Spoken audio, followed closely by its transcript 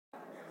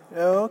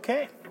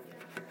Okay.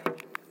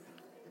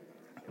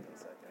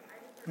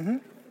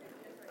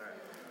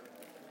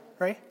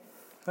 Right?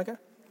 Okay.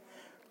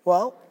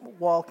 Well,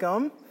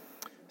 welcome.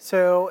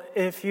 So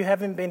if you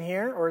haven't been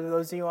here, or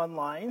those of you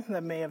online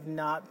that may have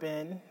not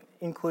been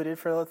included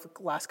for the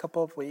last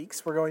couple of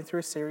weeks, we're going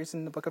through a series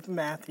in the book of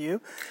Matthew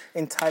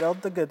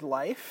entitled The Good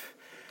Life.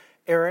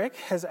 Eric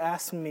has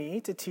asked me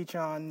to teach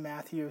on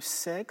Matthew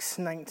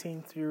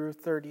 6:19 through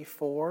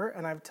 34,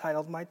 and I've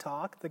titled my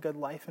talk, The Good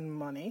Life and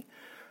Money.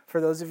 For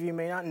those of you who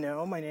may not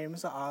know, my name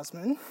is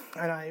Osman,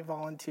 and I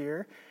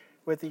volunteer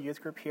with the youth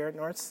group here at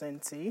North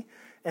Cincy.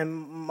 And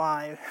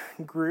my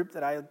group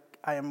that I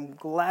am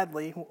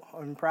gladly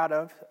and proud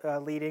of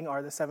leading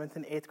are the 7th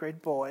and 8th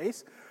grade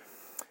boys.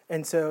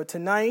 And so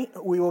tonight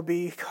we will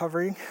be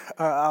covering,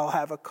 I'll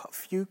have a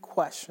few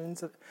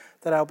questions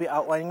that I'll be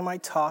outlining my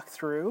talk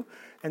through.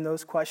 And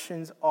those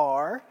questions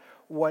are,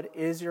 what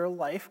is your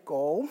life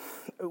goal?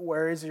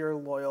 Where is your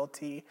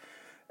loyalty?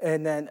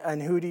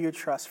 And who do you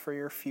trust for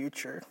your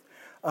future?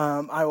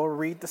 I will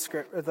read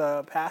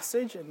the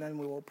passage, and then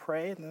we will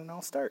pray, and then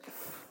I'll start.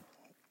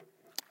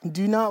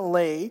 Do not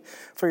lay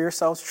for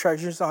yourselves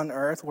treasures on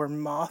earth where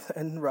moth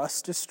and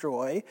rust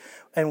destroy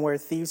and where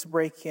thieves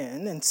break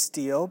in and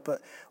steal, but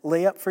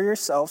lay up for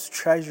yourselves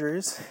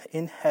treasures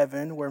in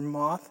heaven where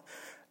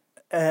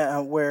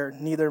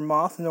neither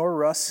moth nor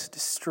rust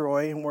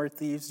destroy and where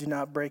thieves do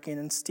not break in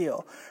and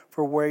steal.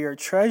 For where your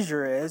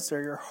treasure is,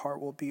 there your heart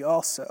will be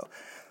also.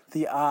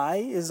 The eye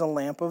is a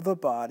lamp of the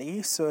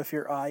body, so if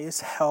your eye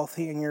is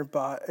healthy and your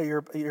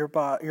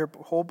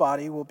whole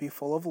body will be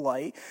full of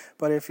light,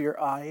 but if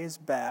your eye is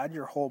bad,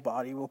 your whole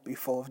body will be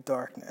full of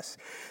darkness.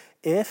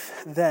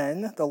 If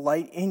then the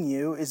light in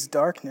you is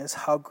darkness,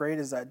 how great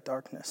is that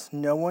darkness?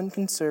 No one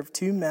can serve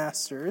two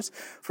masters,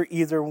 for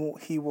either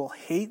he will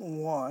hate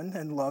one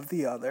and love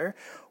the other,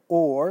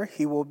 or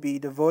he will be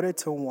devoted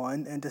to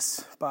one and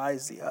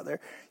despise the other.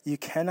 You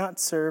cannot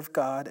serve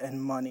God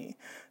and money.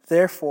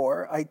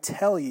 Therefore, I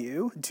tell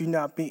you, do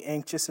not be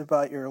anxious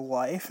about your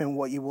life and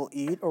what you will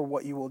eat or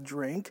what you will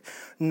drink,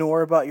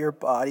 nor about your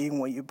body and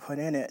what you put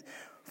in it.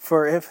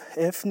 For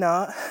if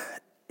not,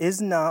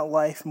 is not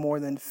life more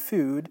than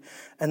food,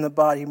 and the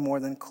body more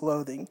than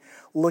clothing?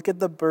 Look at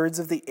the birds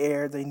of the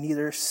air. They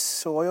neither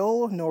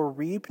soil nor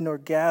reap nor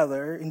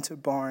gather into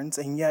barns,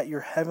 and yet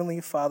your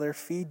heavenly Father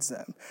feeds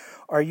them.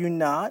 Are you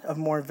not of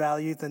more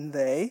value than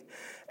they?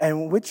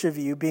 And which of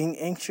you, being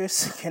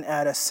anxious, can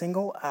add a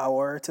single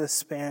hour to the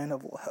span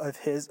of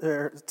his,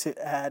 or to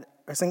add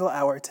a single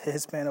hour to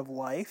his span of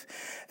life?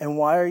 And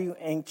why are you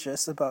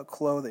anxious about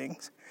clothing?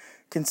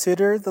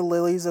 Consider the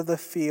lilies of the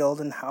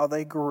field and how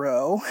they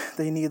grow.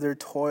 They neither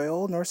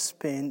toil nor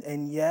spin,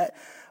 and yet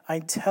I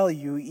tell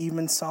you,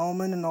 even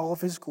Solomon in all of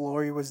his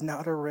glory was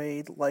not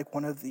arrayed like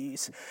one of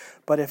these.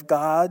 But if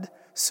God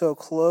so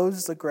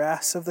clothes the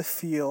grass of the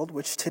field,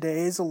 which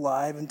today is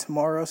alive and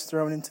tomorrow is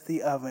thrown into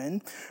the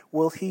oven,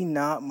 will he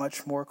not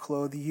much more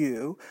clothe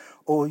you,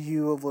 O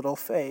you of little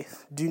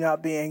faith? Do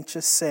not be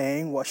anxious,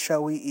 saying, what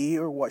shall we eat,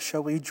 or what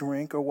shall we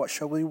drink, or what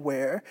shall we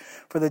wear?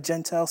 For the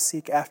Gentiles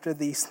seek after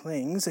these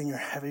things, and your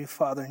heavenly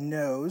Father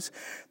knows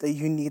that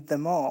you need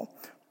them all.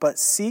 But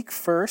seek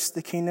first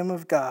the kingdom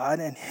of God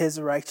and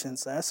his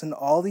righteousness, and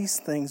all these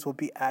things will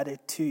be added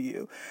to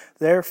you.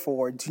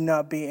 Therefore, do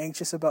not be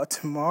anxious about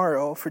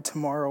tomorrow, for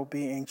tomorrow will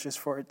be anxious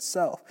for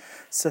itself.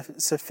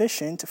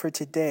 Sufficient for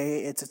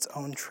today is its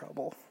own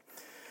trouble.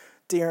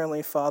 Dear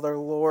Heavenly Father,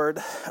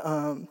 Lord,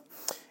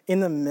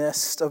 in the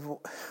midst of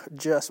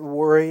just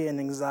worry and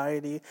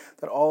anxiety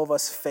that all of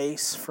us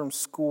face from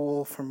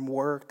school, from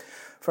work,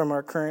 from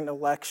our current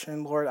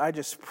election, Lord, I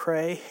just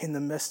pray in the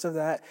midst of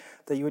that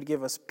you would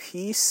give us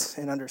peace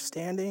and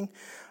understanding.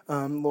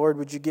 Lord,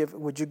 would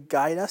you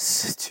guide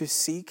us to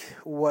seek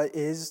what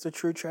is the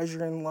true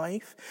treasure in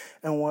life,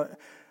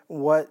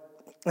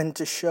 and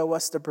to show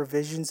us the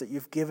provisions that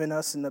you've given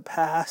us in the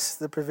past,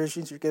 the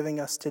provisions you're giving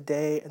us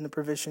today, and the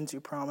provisions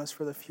you promise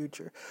for the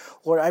future.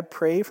 Lord, I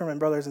pray for my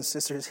brothers and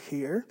sisters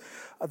here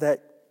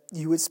that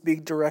you would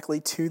speak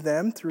directly to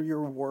them through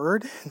your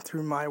word and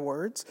through my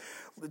words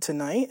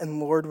tonight.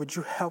 And Lord, would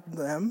you help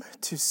them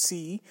to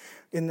see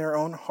in their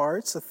own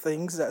hearts the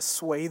things that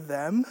sway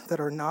them that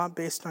are not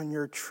based on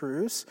your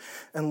truths.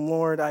 And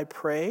Lord, I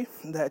pray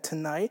that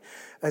tonight,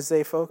 as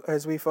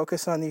we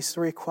focus on these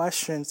three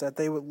questions, that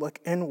they would look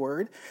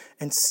inward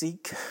and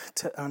seek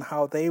on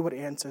how they would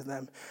answer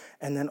them.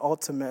 And then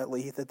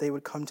ultimately that they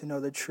would come to know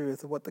the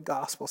truth of what the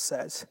gospel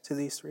says to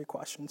these three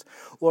questions.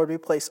 Lord, we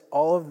place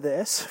all of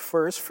this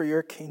first for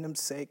your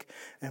kingdom's sake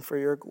and for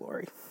your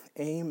glory.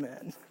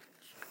 Amen.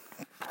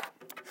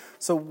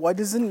 So what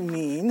does it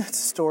mean to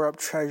store up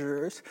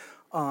treasures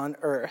on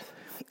earth?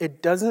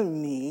 It doesn't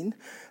mean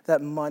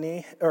that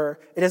money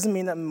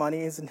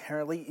is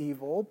inherently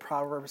evil.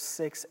 Proverbs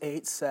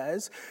 6:8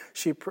 says,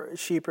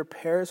 she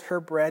prepares her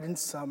bread in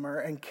summer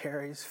and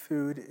carries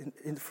food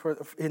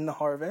in the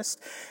harvest.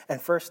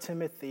 And 1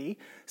 Timothy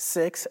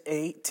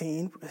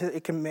 6:18,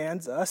 it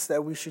commands us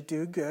that we should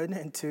do good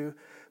and to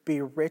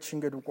be rich in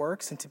good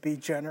works and to be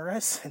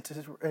generous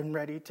and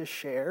ready to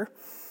share.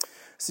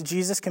 So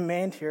Jesus'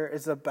 command here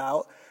is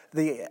about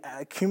the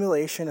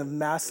accumulation of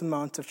mass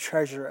amounts of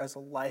treasure as a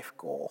life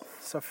goal.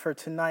 So for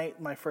tonight,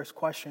 my first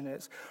question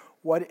is,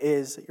 what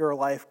is your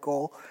life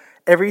goal?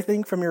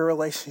 Everything from your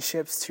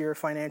relationships to your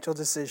financial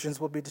decisions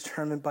will be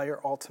determined by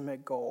your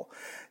ultimate goal.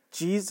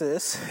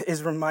 Jesus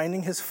is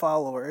reminding his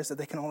followers that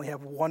they can only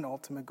have one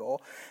ultimate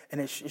goal,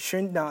 and it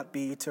should not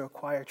be to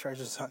acquire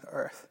treasures on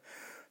earth.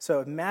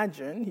 So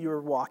imagine you're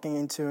walking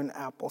into an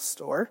Apple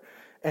store,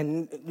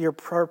 and your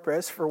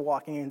purpose for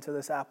walking into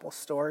this Apple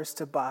store is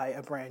to buy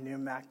a brand new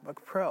MacBook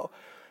Pro.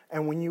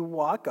 And when you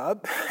walk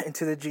up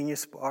into the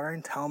Genius Bar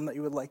and tell them that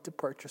you would like to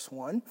purchase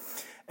one,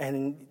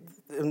 and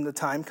the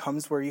time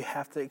comes where you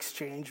have to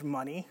exchange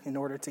money in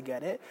order to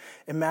get it,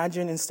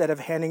 imagine instead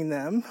of handing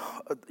them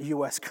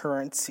U.S.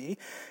 currency,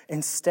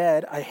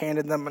 instead I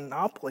handed them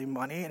Monopoly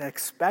money and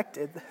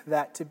expected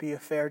that to be a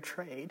fair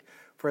trade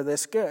for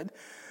this good.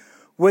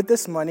 Would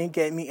this money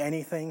get me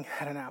anything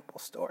at an Apple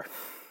store?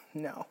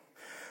 No.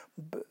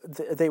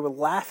 They would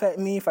laugh at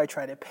me if I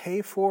tried to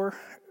pay for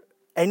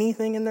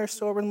anything in their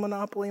store with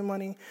Monopoly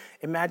money.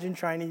 Imagine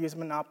trying to use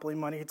Monopoly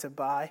money to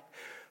buy,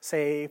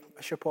 say,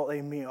 a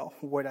Chipotle meal.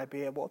 Would I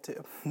be able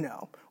to?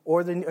 No.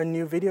 Or a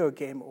new video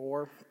game,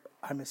 or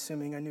I'm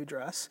assuming a new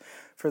dress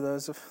for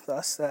those of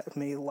us that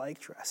may like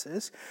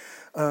dresses.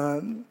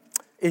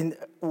 It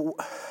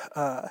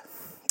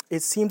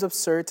seems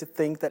absurd to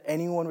think that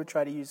anyone would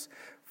try to use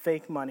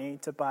fake money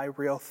to buy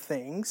real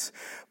things,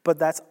 but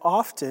that's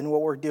often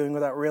what we're doing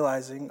without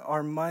realizing.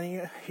 Our money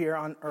here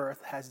on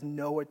earth has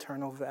no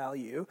eternal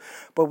value,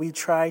 but we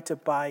try to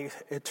buy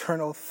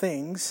eternal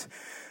things.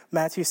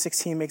 Matthew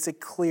 16 makes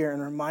it clear in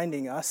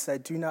reminding us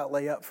that do not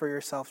lay up for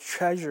yourself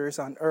treasures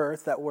on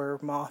earth that where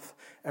moth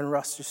and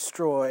rust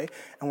destroy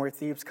and where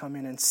thieves come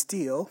in and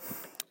steal.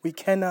 We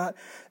cannot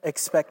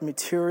expect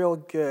material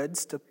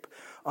goods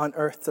on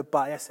earth to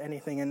buy us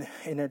anything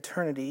in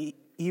eternity.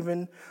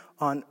 Even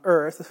on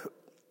earth,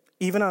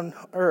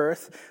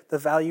 the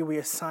value we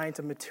assign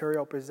to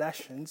material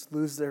possessions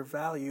lose their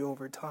value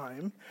over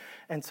time.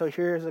 And so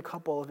here's a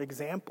couple of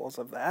examples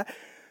of that.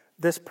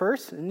 This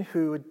person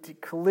who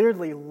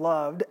clearly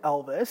loved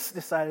Elvis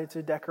decided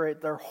to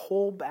decorate their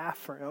whole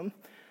bathroom,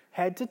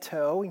 head to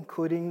toe,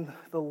 including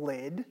the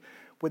lid,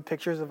 with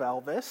pictures of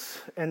Elvis.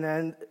 And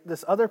then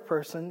this other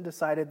person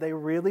decided they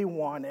really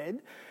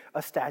wanted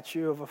a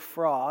statue of a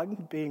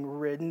frog being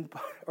ridden,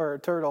 or a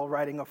turtle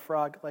riding a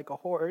frog like a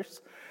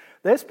horse.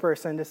 This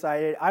person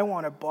decided, I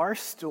want a bar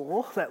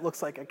stool that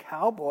looks like a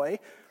cowboy,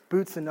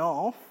 boots and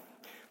all.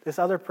 This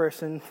other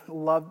person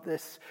loved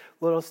this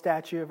little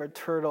statue of a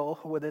turtle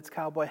with its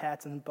cowboy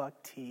hats and buck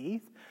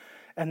teeth.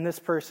 And this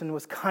person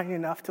was kind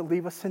enough to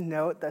leave us a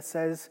note that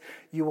says,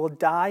 you will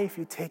die if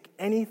you take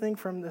anything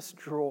from this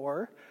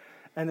drawer.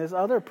 And this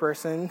other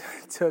person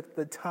took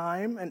the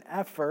time and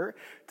effort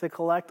to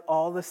collect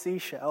all the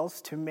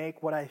seashells to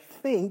make what I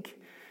think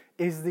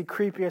is the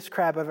creepiest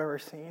crab I've ever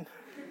seen.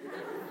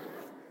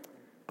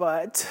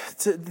 But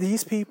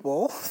these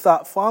people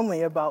thought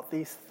fondly about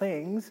these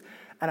things,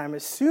 and I'm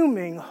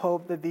assuming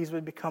hoped that these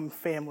would become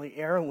family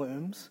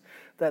heirlooms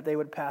that they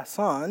would pass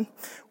on.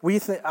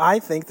 I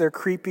think they're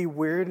creepy,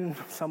 weird, and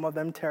some of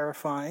them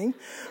terrifying.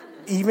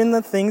 Even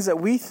the things that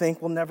we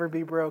think will never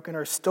be broken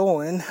or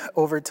stolen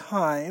over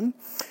time,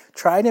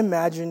 try to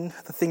imagine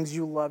the things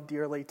you love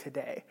dearly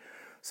today.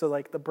 So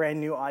like the brand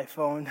new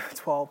iPhone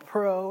 12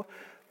 Pro,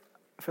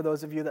 for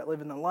those of you that live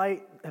in the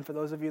light, and for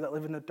those of you that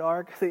live in the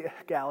dark, the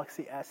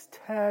Galaxy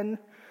S10.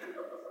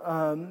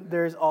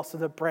 There's also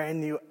the brand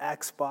new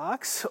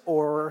Xbox,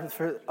 or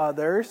for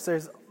others,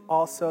 there's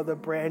also the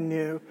brand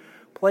new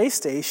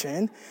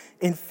PlayStation.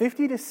 In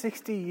 50 to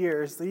 60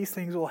 years, these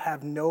things will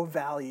have no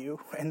value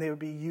and they would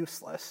be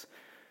useless.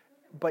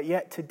 But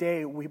yet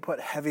today, we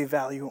put heavy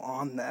value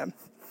on them.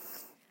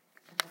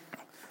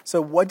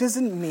 So what does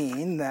it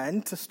mean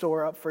then to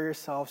store up for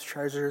yourselves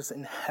treasures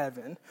in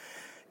heaven?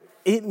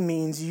 It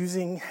means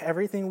using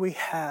everything we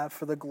have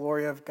for the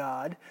glory of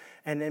God,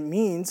 and it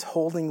means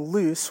holding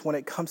loose when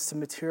it comes to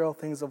material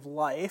things of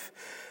life.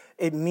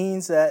 It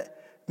means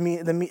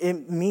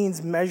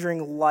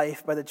measuring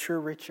life by the true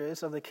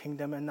riches of the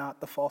kingdom and not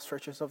the false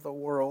riches of the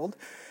world.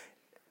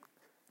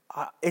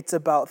 It's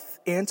about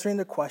answering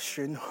the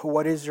question,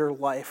 what is your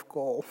life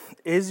goal?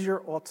 Is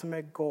your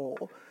ultimate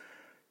goal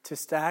to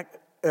stack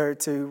or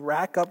to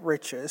rack up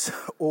riches,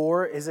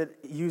 or is it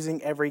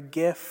using every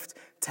gift,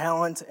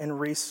 talent, and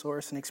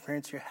resource and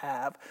experience you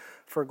have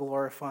for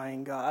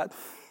glorifying God?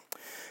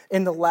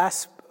 In the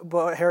last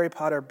Harry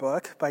Potter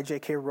book by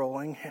J.K.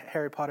 Rowling,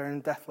 Harry Potter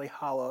and Deathly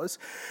Hallows,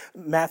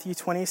 Matthew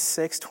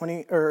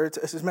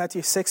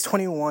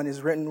 6:21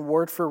 is written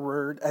word for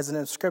word as an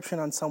inscription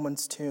on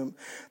someone's tomb.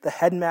 The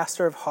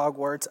headmaster of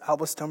Hogwarts,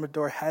 Albus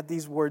Dumbledore, had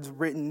these words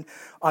written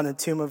on the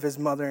tomb of his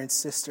mother and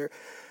sister.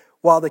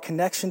 While the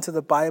connection to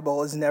the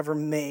Bible is never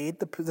made,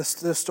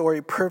 the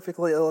story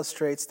perfectly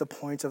illustrates the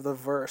point of the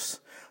verse.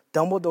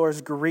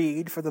 Dumbledore's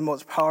greed for the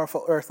most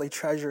powerful earthly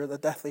treasure, the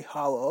Deathly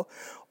Hallow,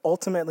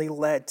 ultimately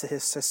led to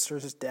his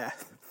sister's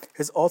death.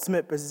 His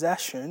ultimate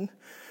possession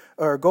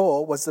or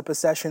goal was the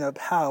possession of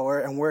power,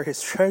 and where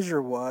his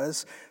treasure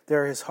was,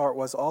 there his heart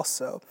was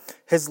also.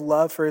 His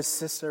love for his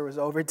sister was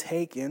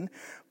overtaken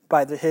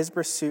by his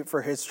pursuit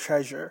for his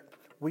treasure.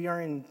 We are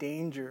in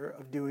danger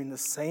of doing the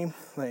same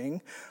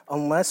thing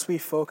unless we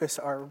focus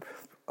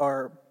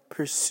our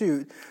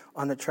pursuit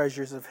on the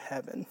treasures of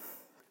heaven.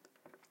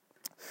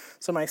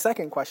 So my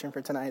second question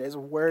for tonight is,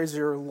 where is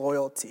your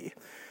loyalty?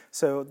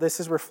 So this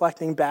is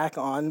reflecting back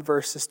on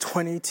verses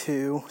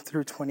 22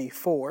 through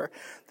 24.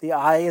 The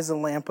eye is a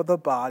lamp of the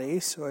body,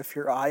 so if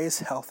your eye is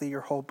healthy,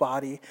 your whole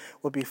body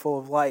will be full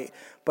of light.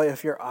 But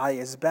if your eye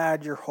is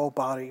bad, your whole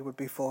body would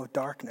be full of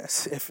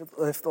darkness.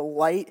 If the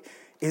light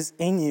is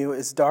in you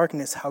is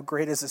darkness, how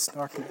great is this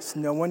darkness?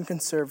 No one can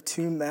serve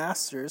two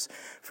masters,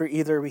 for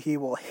either he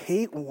will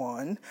hate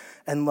one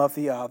and love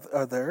the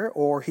other,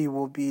 or he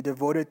will be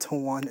devoted to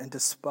one and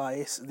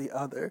despise the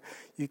other.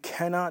 You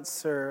cannot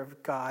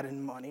serve God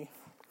and money.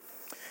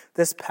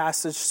 This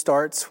passage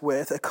starts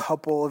with a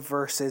couple of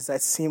verses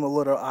that seem a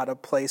little out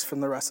of place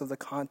from the rest of the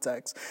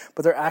context,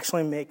 but they're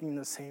actually making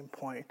the same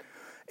point.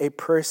 A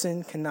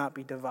person cannot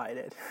be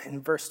divided.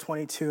 In verse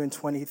 22 and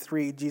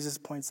 23, Jesus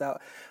points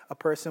out a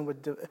person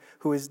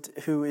who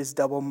is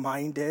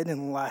double-minded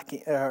and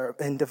lacking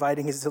and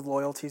dividing his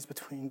loyalties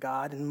between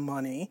God and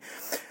money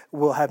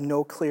will have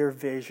no clear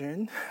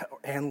vision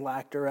and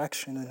lack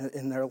direction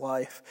in their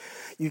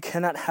life. You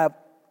cannot have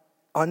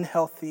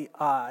unhealthy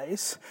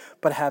eyes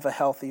but have a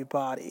healthy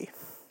body.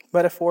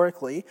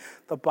 Metaphorically,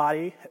 the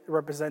body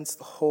represents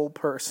the whole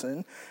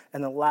person,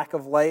 and the lack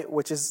of light,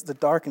 which is the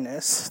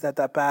darkness that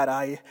bad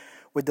eye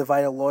with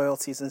divided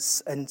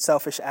loyalties and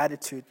selfish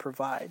attitude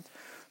provide.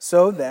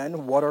 So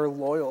then, what are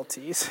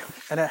loyalties?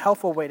 And a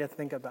helpful way to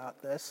think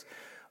about this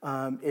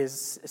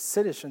is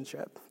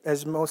citizenship.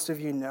 As most of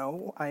you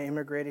know, I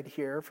immigrated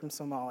here from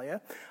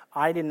Somalia.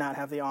 I did not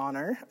have the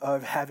honor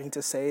of having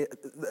to say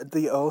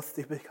the oath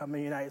to become a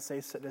United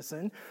States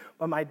citizen,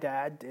 but my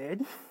dad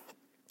did.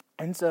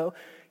 And so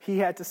he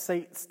had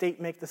to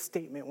make the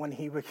statement when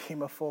he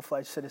became a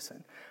full-fledged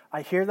citizen.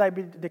 I hereby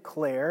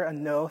declare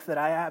an oath that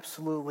I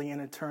absolutely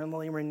and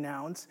eternally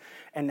renounce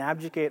and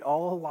abjugate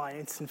all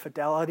alliance and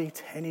fidelity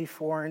to any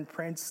foreign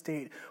prince,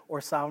 state,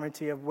 or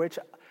sovereignty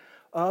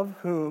of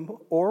whom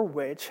or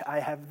which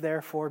I have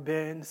therefore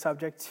been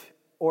subject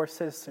or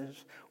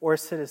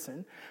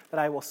citizen, that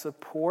I will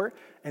support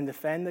and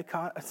defend the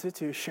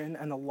Constitution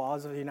and the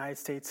laws of the United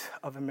States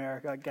of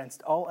America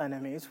against all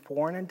enemies,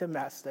 foreign and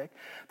domestic,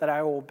 that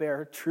I will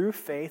bear true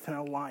faith and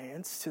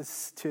alliance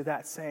to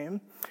that same,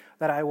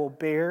 that I will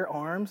bear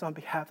arms on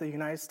behalf of the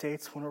United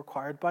States when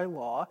required by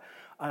law,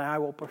 and I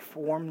will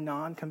perform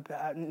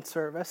non-combatant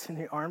service in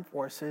the armed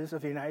forces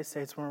of the United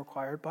States when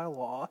required by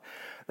law,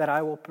 that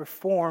I will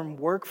perform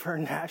work for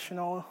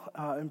national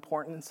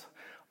importance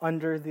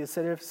under the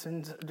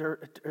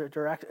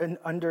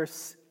under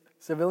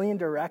civilian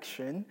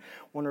direction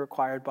when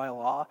required by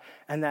law,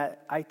 and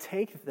that I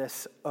take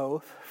this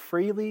oath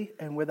freely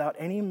and without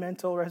any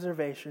mental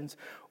reservations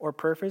or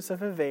purpose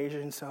of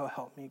evasion, so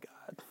help me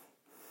God.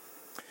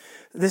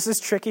 This is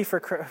tricky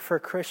for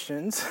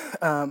Christians,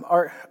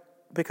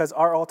 because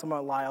our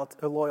ultimate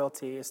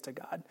loyalty is to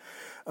God.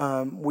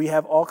 We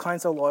have all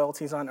kinds of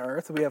loyalties on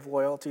earth. We have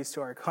loyalties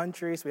to our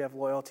countries. We have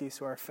loyalties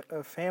to our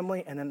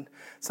family. And then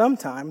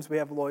sometimes we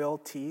have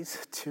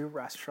loyalties to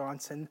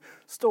restaurants and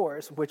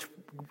stores, which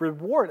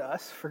reward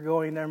us for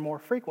going there more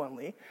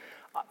frequently.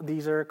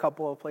 These are a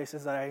couple of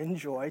places that I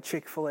enjoy.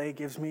 Chick-fil-A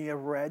gives me a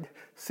red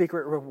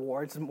secret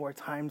rewards the more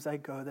times I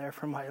go there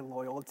for my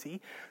loyalty.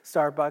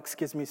 Starbucks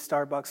gives me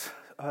Starbucks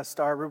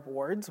star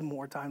rewards the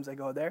more times I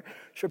go there.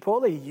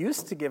 Chipotle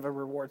used to give a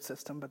reward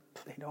system, but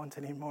they don't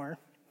anymore,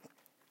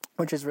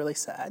 which is really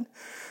sad.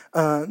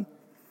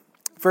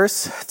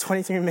 Verse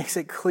 23 makes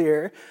it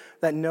clear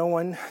that no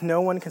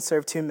one can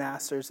serve two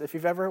masters. If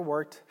you've ever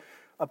worked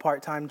a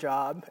part-time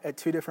job at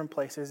two different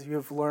places,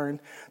 you've learned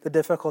the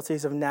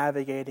difficulties of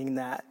navigating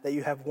that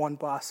you have one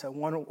boss at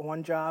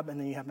one job and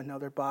then you have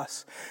another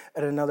boss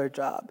at another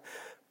job.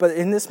 But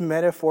in this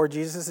metaphor,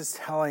 Jesus is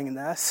telling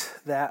us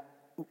that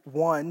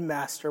one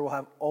master will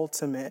have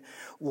ultimate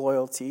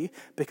loyalty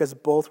because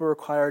both will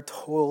require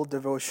total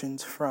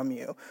devotions from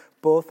you.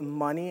 Both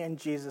money and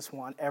Jesus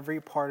want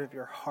every part of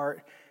your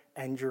heart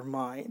and your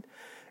mind,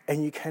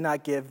 and you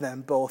cannot give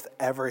them both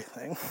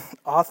everything.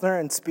 Author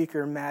and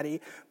speaker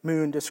Maddie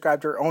Moon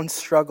described her own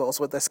struggles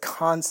with this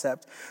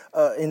concept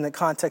in the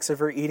context of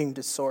her eating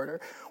disorder.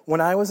 When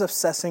I was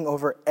obsessing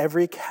over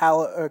every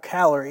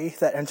calorie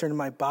that entered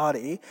my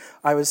body,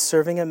 I was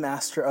serving a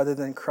master other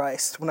than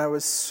Christ. When I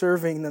was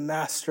serving the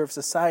master of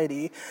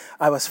society,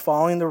 I was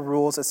following the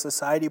rules that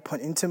society put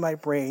into my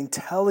brain,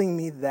 telling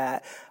me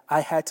that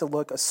I had to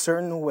look a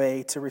certain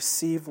way to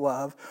receive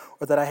love,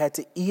 or that I had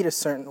to eat a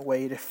certain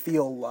way to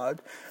feel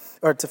loved,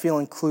 or to feel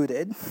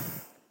included.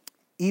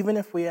 Even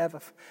if we have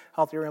a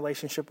healthy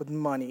relationship with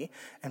money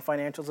and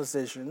financial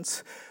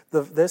decisions,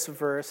 this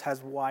verse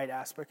has wide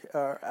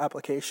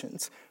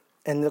applications.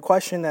 And the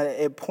question that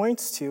it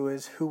points to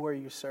is, who are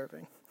you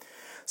serving?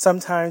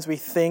 Sometimes we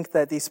think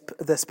that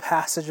this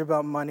passage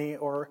about money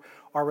or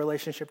our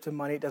relationship to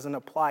money doesn't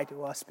apply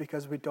to us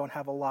because we don't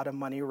have a lot of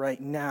money right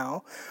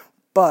now.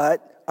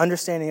 But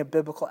understanding a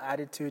biblical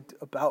attitude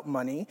about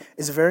money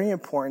is very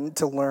important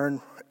to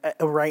learn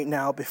right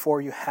now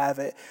before you have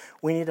it.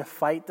 We need to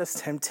fight this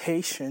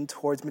temptation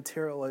towards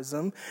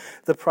materialism,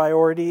 the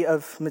priority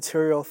of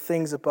material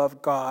things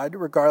above God,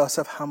 regardless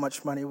of how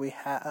much money we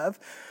have.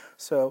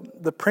 So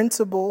the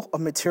principle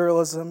of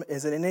materialism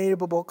is an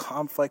inevitable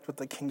conflict with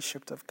the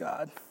kingship of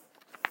God.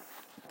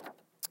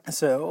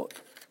 So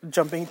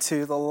jumping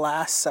to the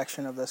last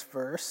section of this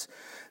verse,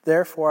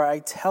 therefore I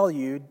tell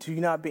you, do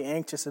not be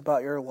anxious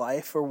about your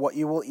life or what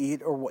you will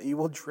eat or what you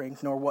will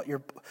drink, nor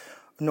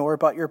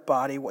about your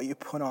body, what you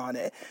put on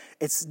it.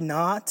 Is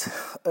not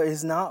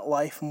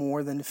life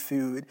more than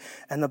food,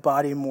 and the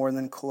body more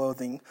than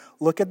clothing?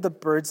 Look at the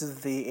birds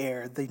of the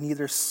air. They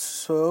neither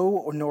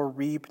sow nor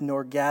reap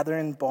nor gather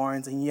in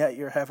barns, and yet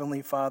your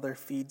heavenly Father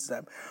feeds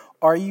them.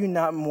 Are you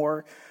not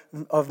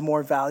of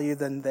more value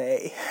than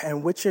they?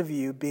 And which of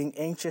you, being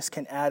anxious,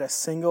 can add a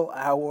single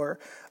hour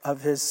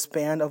of his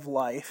span of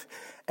life?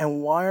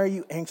 And why are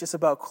you anxious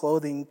about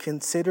clothing?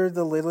 Consider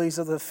the lilies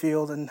of the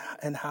field and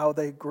how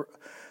they grow.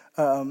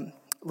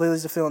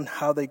 Lilies of the field and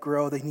how they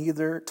grow. They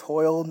neither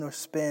toil nor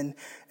spin,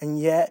 and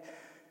yet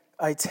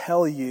I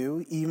tell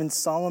you, even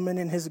Solomon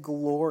in his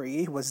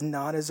glory was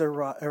not as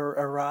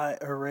arrayed,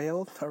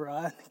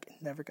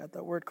 never got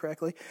that word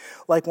correctly,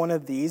 like one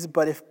of these.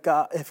 But if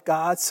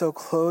God so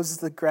clothes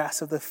the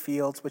grass of the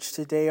fields, which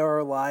today are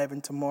alive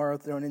and tomorrow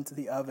thrown into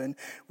the oven,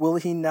 will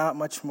he not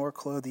much more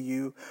clothe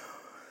you,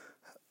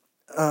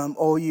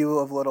 O you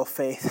of little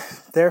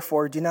faith?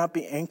 Therefore, do not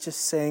be anxious,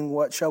 saying,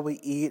 what shall we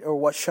eat, or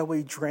what shall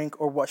we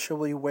drink, or what shall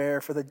we wear?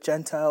 For the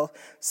Gentiles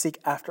seek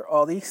after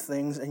all these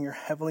things, and your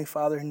heavenly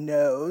Father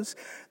knows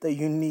that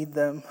you need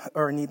them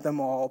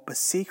all. But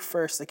seek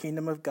first the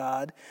kingdom of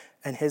God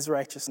and his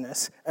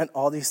righteousness, and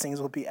all these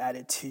things will be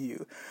added to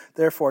you.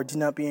 Therefore, do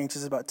not be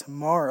anxious about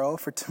tomorrow,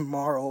 for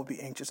tomorrow will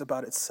be anxious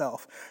about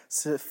itself.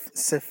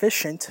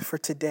 Sufficient for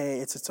today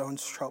is its own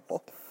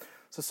trouble.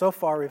 So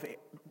far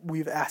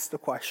we've asked the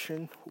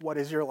question, what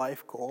is your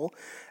life goal?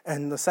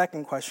 And the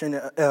second question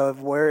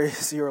of where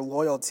is your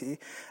loyalty?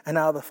 And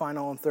now the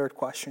final and third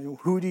question,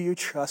 who do you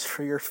trust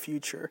for your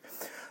future?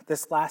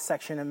 This last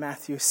section in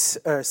Matthew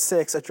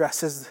 6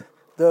 addresses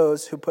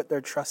those who put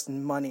their trust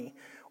in money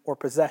or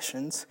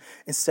possessions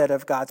instead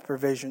of God's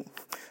provision.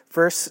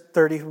 Verse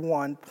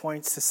 31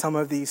 points to some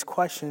of these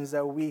questions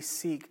that we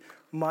seek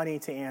money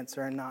to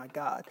answer and not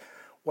God.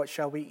 What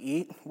shall we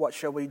eat? What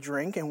shall we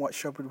drink? And what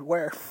shall we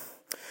wear?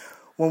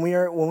 When we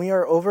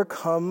are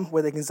overcome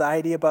with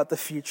anxiety about the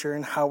future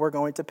and how we're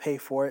going to pay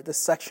for it, this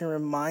section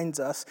reminds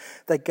us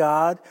that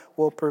God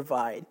will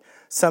provide.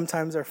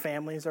 Sometimes our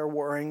families are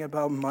worrying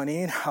about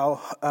money and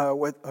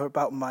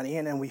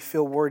and we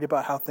feel worried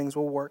about how things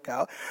will work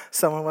out.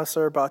 Some of us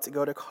are about to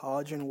go to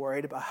college and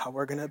worried about how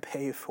we're going to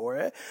pay for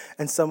it.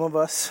 And some of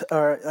us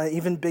are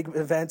even big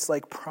events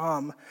like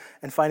prom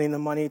and finding the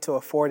money to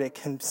afford it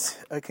can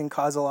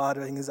cause a lot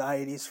of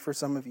anxieties for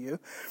some of you.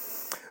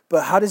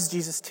 But how does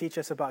Jesus teach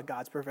us about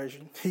God's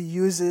provision? He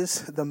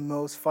uses the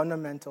most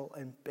fundamental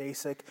and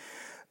basic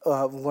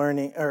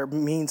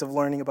means of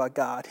learning about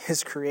God,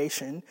 his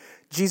creation.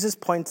 Jesus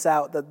points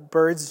out that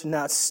birds do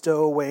not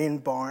stow away in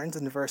barns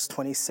in verse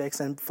 26,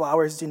 and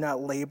flowers do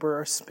not labor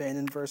or spin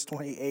in verse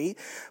 28,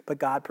 but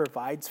God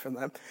provides for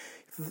them.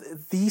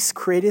 These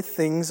created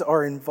things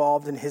are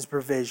involved in his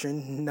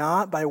provision,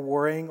 not by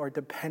worrying or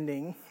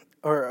depending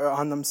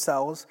on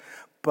themselves,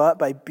 but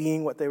by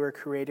being what they were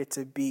created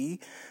to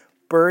be.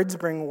 Birds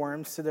bring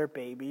worms to their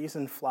babies,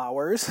 and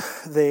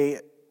flowers, they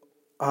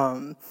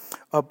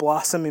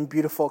blossom in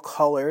beautiful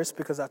colors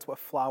because that's what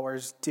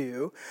flowers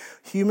do.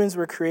 Humans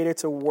were created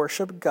to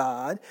worship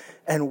God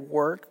and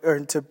work or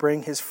to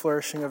bring his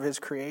flourishing of his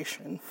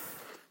creation.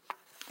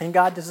 And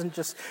God doesn't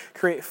just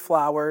create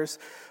flowers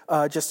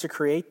just to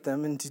create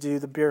them and to do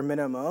the bare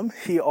minimum.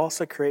 He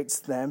also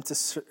creates them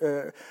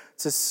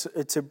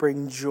to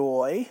bring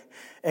joy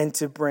and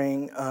to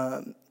bring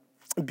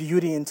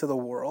beauty into the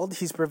world.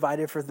 He's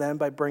provided for them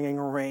by bringing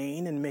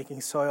rain and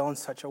making soil in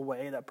such a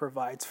way that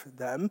provides for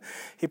them.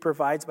 He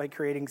provides by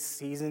creating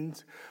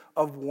seasons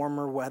of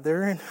warmer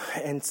weather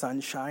and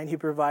sunshine. He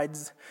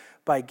provides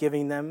by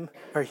giving them,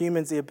 or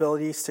humans, the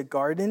abilities to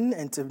garden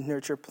and to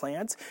nurture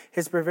plants.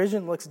 His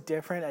provision looks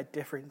different at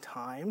different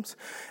times,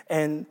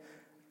 and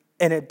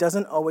it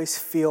doesn't always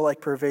feel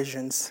like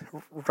provisions.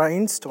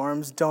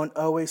 Rainstorms don't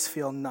always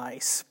feel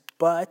nice,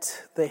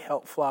 but they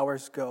help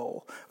flowers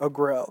grow.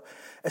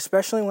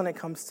 Especially when it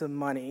comes to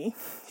money,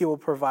 he will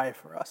provide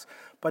for us,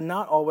 but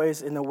not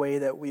always in the way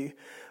that we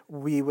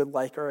would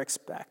like or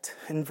expect.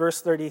 In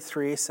verse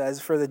 33 it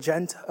says, for the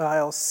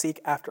Gentiles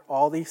seek after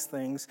all these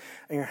things,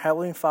 and your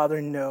heavenly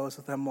Father knows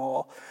them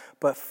all.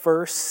 But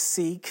first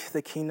seek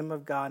the kingdom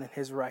of God and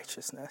his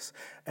righteousness,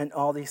 and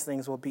all these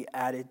things will be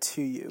added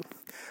to you.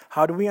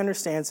 How do we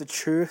understand the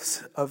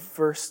truths of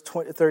verse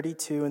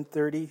 32 and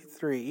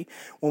 33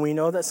 when we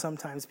know that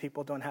sometimes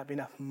people don't have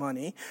enough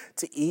money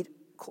to eat,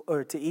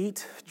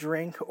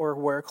 drink, or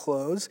wear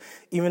clothes.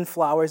 Even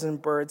flowers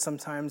and birds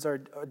sometimes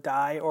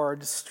die or are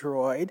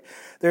destroyed.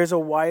 There's a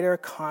wider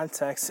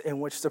context in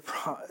which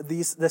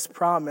this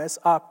promise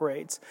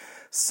operates.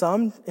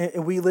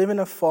 We live in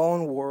a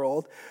fallen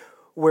world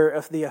where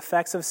if the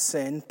effects of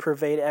sin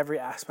pervade every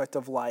aspect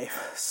of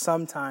life.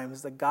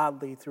 Sometimes the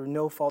godly, through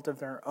no fault of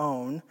their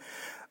own,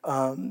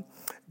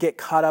 get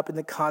caught up in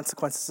the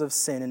consequences of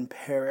sin and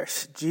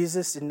perish.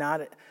 Jesus did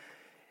not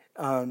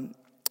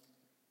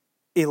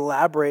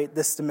elaborate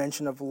this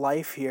dimension of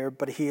life here,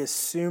 but he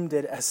assumed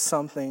it as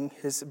something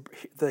his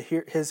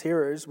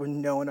hearers would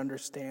know and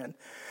understand.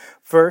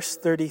 Verse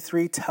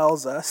 33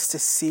 tells us to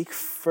seek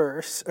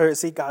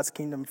God's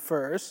kingdom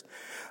first,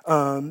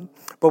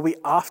 but we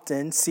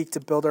often seek to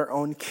build our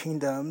own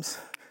kingdoms,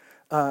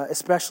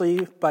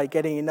 especially by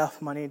getting enough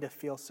money to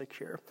feel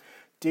secure.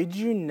 Did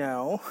you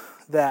know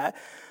that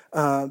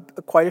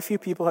quite a few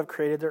people have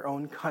created their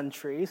own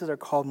countries? They're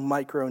called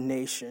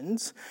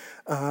micronations.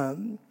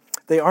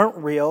 They aren't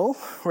real,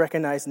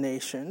 recognized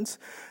nations.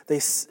 They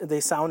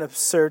sound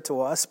absurd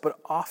to us, but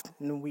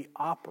often we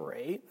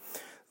operate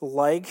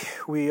like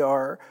we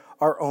are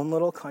our own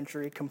little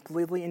country,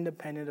 completely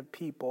independent of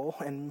people,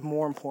 and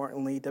more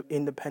importantly,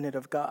 independent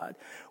of God.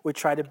 We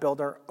try to build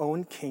our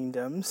own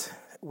kingdoms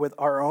with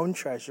our own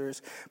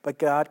treasures, but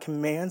God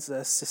commands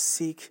us to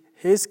seek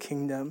his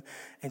kingdom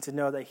and to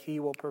know that he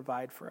will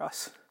provide for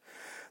us.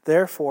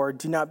 Therefore,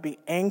 do not be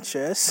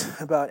anxious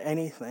about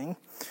anything,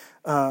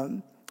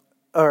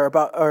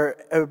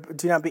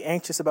 do not be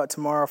anxious about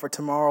tomorrow, for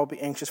tomorrow will be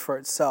anxious for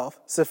itself.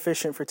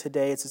 Sufficient for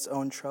today is its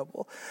own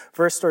trouble.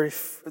 Verse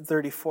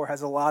 34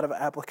 has a lot of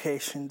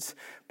applications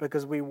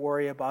because we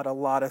worry about a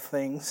lot of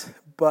things,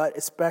 but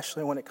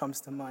especially when it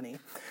comes to money.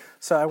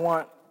 So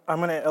I'm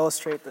going to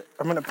illustrate that.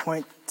 I'm going to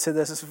point to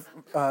this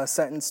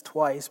sentence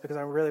twice because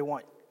I really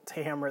want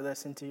to hammer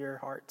this into your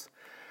hearts.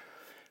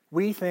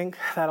 We think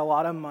that a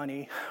lot of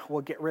money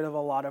will get rid of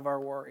a lot of our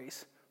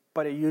worries,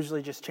 but it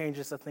usually just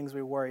changes the things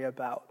we worry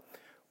about.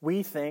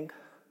 We think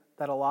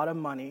that a lot of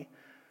money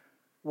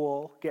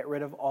will get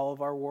rid of all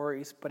of our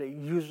worries, but it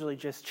usually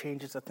just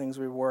changes the things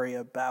we worry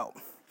about.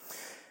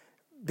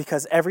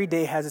 Because every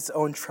day has its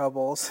own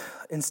troubles.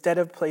 Instead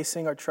of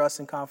placing our trust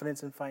and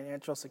confidence in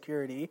financial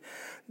security,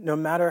 no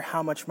matter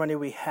how much money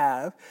we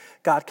have,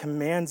 God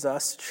commands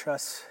us to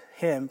trust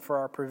him for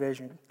our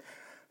provision.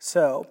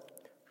 So,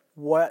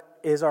 what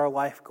is our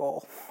life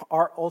goal?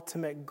 Our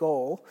ultimate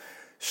goal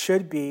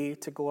should be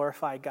to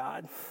glorify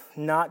God,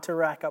 not to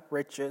rack up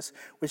riches.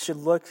 We should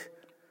look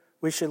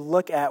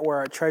at where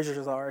our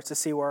treasures are to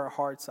see where our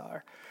hearts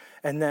are.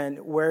 And then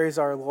where is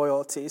our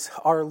loyalties?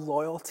 Our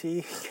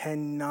loyalty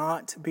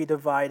cannot be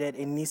divided.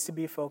 It needs to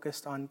be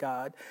focused on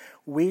God.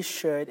 We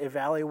should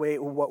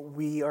evaluate what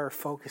we are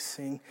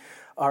focusing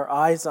our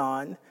eyes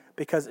on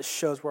because it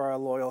shows where our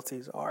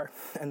loyalties are.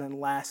 And then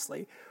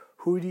lastly,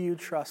 who do you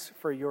trust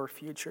for your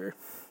future?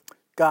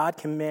 God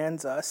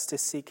commands us to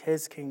seek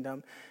his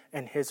kingdom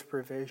and his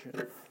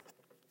provision.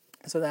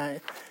 So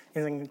that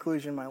is in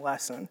conclusion my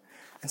lesson.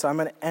 And so I'm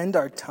going to end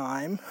our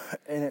time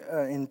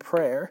in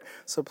prayer.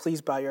 So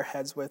please bow your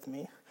heads with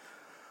me.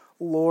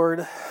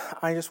 Lord,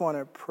 I just want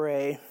to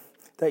pray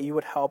that you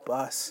would help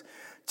us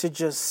to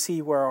just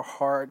see where our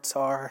hearts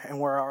are and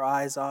where our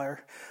eyes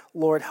are.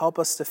 Lord, help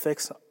us to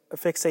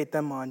fixate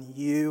them on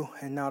you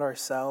and not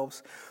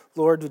ourselves.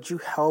 Lord, would you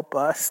help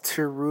us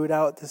to root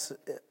out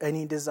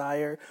any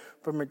desire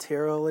for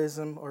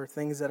materialism or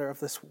things that are of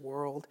this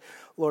world?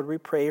 Lord, we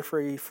pray for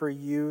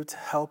you to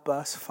help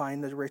us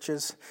find the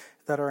riches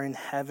that are in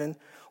heaven.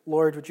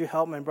 Lord, would you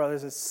help my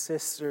brothers and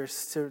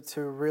sisters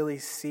to really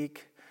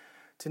seek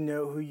to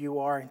know who you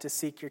are and to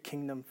seek your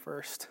kingdom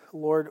first.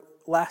 Lord,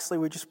 lastly,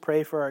 we just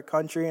pray for our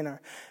country and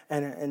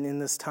in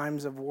this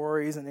times of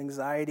worries and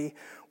anxiety.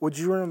 Would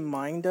you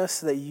remind us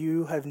that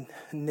you have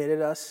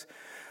knitted us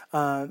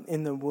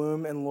in the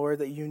womb, and Lord,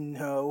 that you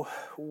know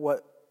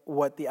what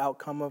the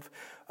outcome of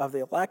the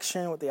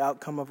election, what the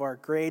outcome of our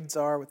grades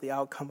are, what the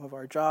outcome of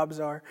our jobs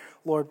are.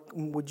 Lord,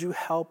 would you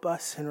help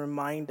us and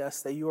remind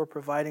us that you are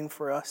providing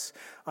for us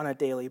on a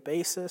daily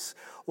basis.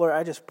 Lord,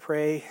 I just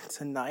pray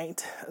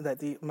tonight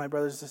that my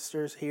brothers and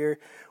sisters here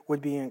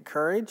would be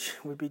encouraged,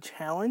 would be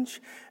challenged,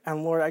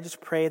 and Lord, I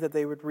just pray that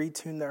they would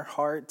retune their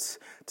hearts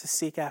to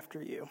seek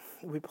after you.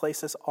 We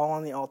place this all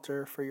on the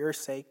altar for your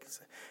sake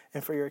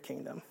and for your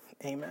kingdom.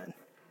 Amen.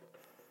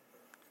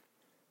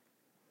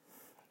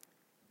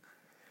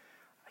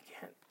 I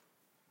can't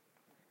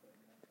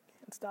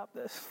stop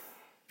this.